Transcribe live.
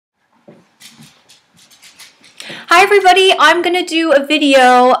Hi everybody, I'm going to do a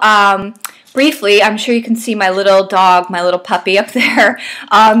video briefly. I'm sure you can see my little dog, my little puppy up there.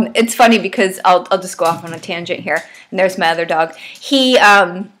 It's funny because I'll just go off on a tangent here. And there's my other dog. He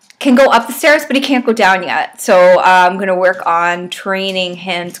can go up the stairs, but he can't go down yet. So I'm going to work on training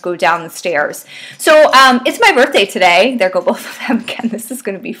him to go down the stairs. So it's my birthday today. There go both of them again. This is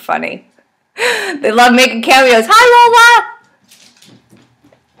going to be funny. They love making cameos. Hi, Lola!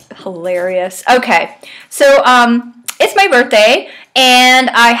 Hilarious. Okay, so it's my birthday, and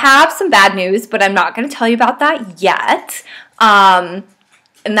I have some bad news, but I'm not going to tell you about that yet. And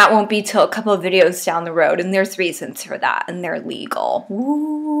that won't be till a couple of videos down the road, and there's reasons for that, and they're legal.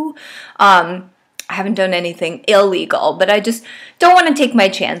 Woo. I haven't done anything illegal, but I just don't want to take my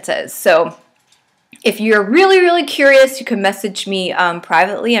chances. So if you're really, really curious, you can message me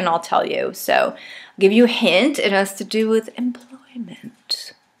privately, and I'll tell you. So I'll give you a hint. It has to do with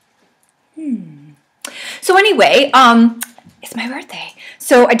employment. So anyway, it's my birthday.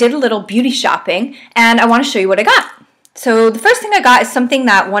 So I did a little beauty shopping, and I want to show you what I got. So the first thing I got is something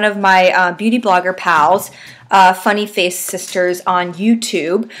that one of my beauty blogger pals, Funny Face Sisters on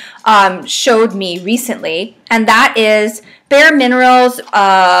YouTube, showed me recently, and that is Bare Minerals Ready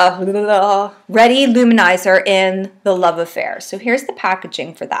Luminizer in the Love Affair. So here's the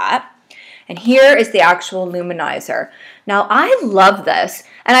packaging for that. And here is the actual luminizer. Now, I love this,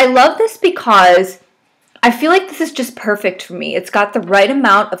 and I love this because I feel like this is just perfect for me. It's got the right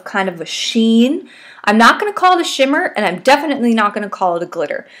amount of kind of a sheen. I'm not going to call it a shimmer, and I'm definitely not going to call it a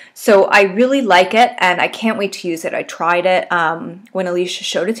glitter. So I really like it, and I can't wait to use it. I tried it when Alicia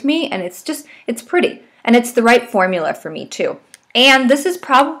showed it to me, and it's pretty. And it's the right formula for me, too. And this is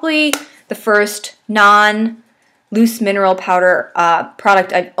probably the first non-loose mineral powder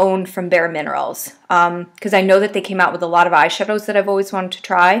product I've owned from Bare Minerals, because I know that they came out with a lot of eyeshadows that I've always wanted to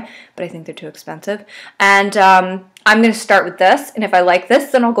try, but I think they're too expensive. And I'm going to start with this, and if I like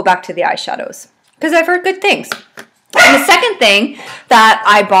this, then I'll go back to the eyeshadows, because I've heard good things. And the second thing that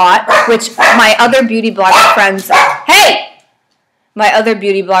I bought, which my other beauty blogger friends, my other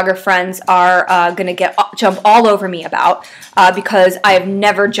beauty blogger friends are going to jump all over me about, because I have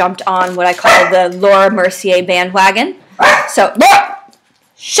never jumped on what I call the Laura Mercier bandwagon. So,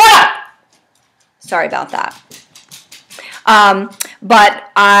 shut up! Sorry about that.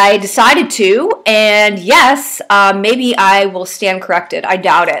 But I decided to, and yes, maybe I will stand corrected. I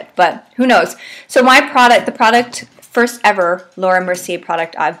doubt it, but who knows. So my product, the first ever Laura Mercier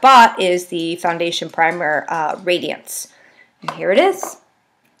product I've bought is the Foundation Primer Radiance. And here it is.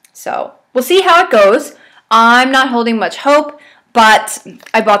 So we'll see how it goes. I'm not holding much hope, but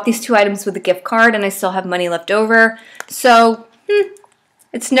I bought these two items with a gift card, and I still have money left over. So it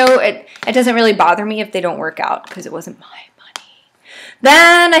doesn't really bother me if they don't work out, because it wasn't my money.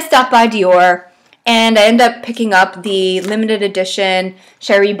 Then I stopped by Dior, and I ended up picking up the limited edition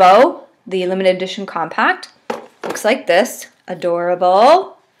Cherry Bow, the limited edition compact. Looks like this.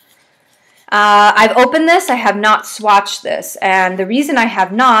 Adorable. I've opened this. I have not swatched this, and the reason I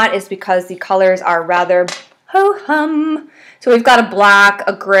have not is because the colors are rather ho-hum. So we've got a black,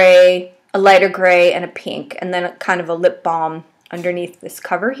 a gray, a lighter gray, and a pink, and then kind of a lip balm underneath this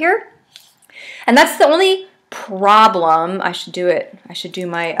cover here. And that's the only problem. I should do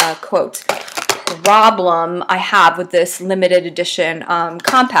my quotes. Problem I have with this limited edition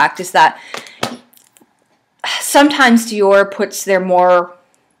compact is that sometimes Dior puts their more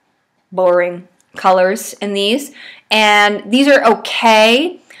boring colors in these, and these are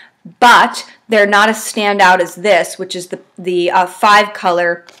okay, but they're not as standout as this, which is the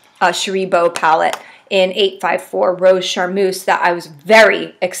 5-color Cherry Bow palette in 854 Rose Charmeuse that I was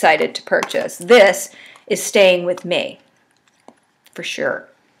very excited to purchase. This is staying with me for sure,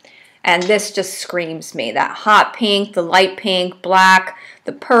 and this just screams me. That hot pink, the light pink, black,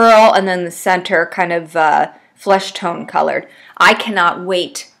 the pearl, and then the center kind of flesh tone colored. I cannot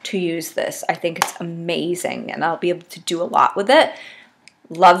wait to use this. I think it's amazing, and I'll be able to do a lot with it.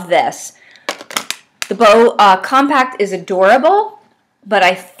 Love this. The Bow compact is adorable, but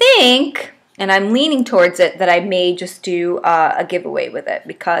I think, and I'm leaning towards it, that I may just do a giveaway with it,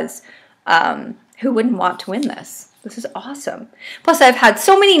 because who wouldn't want to win this? This is awesome. Plus, I've had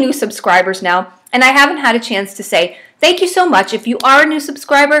so many new subscribers now, and I haven't had a chance to say thank you so much. If you are a new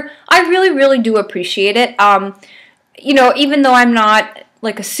subscriber, I really, really do appreciate it. You know, even though I'm not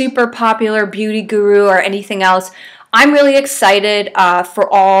like a super popular beauty guru or anything else, I'm really excited for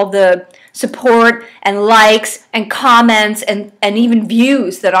all the support and likes and comments and even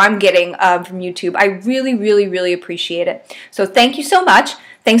views that I'm getting from YouTube. I really, really, really appreciate it. So thank you so much.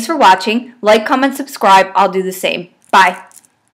 Thanks for watching. Like, comment, subscribe. I'll do the same. Bye.